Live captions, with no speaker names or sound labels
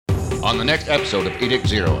on the next episode of Edict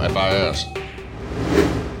 0 FIS.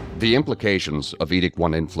 The implications of Edict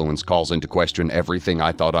 1 influence calls into question everything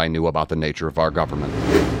I thought I knew about the nature of our government.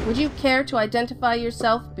 Would you care to identify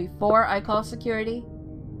yourself before I call security?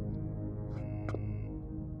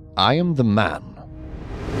 I am the man.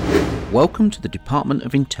 Welcome to the Department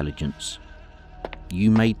of Intelligence. You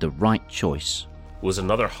made the right choice. It was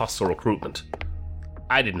another hostile recruitment.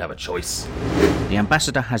 I didn't have a choice. The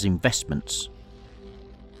ambassador has investments.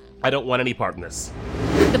 I don't want any part in this.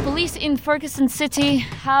 The police in Ferguson City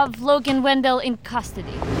have Logan Wendell in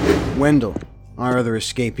custody. Wendell, our other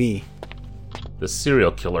escapee. The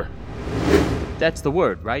serial killer. That's the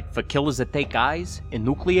word, right? For killers that take guys?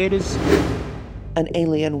 Enucleators? An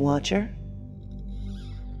alien watcher?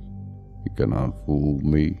 You cannot fool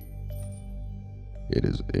me. It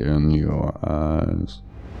is in your eyes.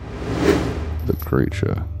 The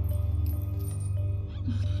creature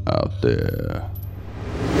out there.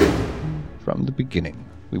 From the beginning,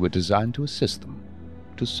 we were designed to assist them,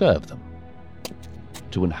 to serve them,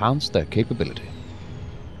 to enhance their capability,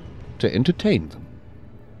 to entertain them,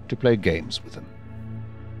 to play games with them.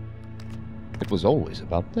 It was always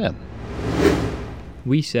about them.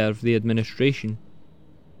 We serve the administration.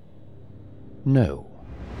 No.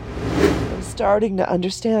 I'm starting to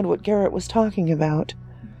understand what Garrett was talking about.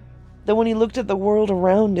 That when he looked at the world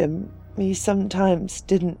around him, he sometimes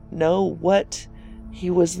didn't know what he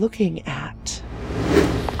was looking at.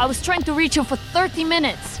 I was trying to reach him for 30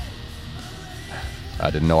 minutes. I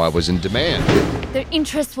didn't know I was in demand. Their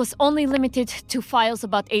interest was only limited to files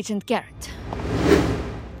about Agent Garrett.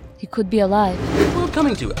 He could be alive. Well,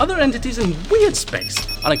 coming to other entities in weird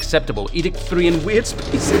space. Unacceptable. Edict 3 in weird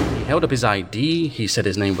space. He held up his ID. He said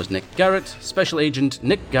his name was Nick Garrett. Special Agent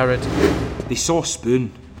Nick Garrett. They saw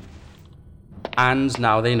Spoon. And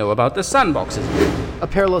now they know about the sandboxes. A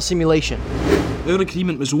parallel simulation. Our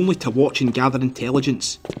agreement was only to watch and gather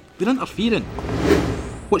intelligence. We're interfering.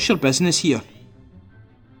 What's your business here?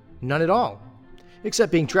 None at all.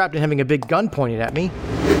 Except being trapped and having a big gun pointed at me.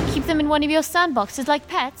 Keep them in one of your sandboxes like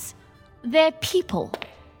pets. They're people.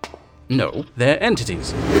 No, they're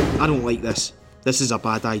entities. I don't like this. This is a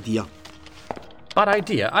bad idea. Bad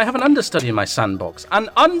idea? I have an understudy in my sandbox. An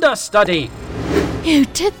understudy! Who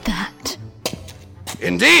did that?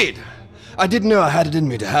 Indeed! I didn't know I had it in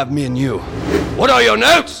me to have me and you. What are your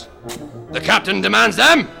notes? The captain demands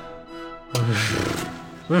them!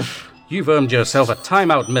 You've earned yourself a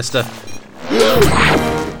timeout, mister.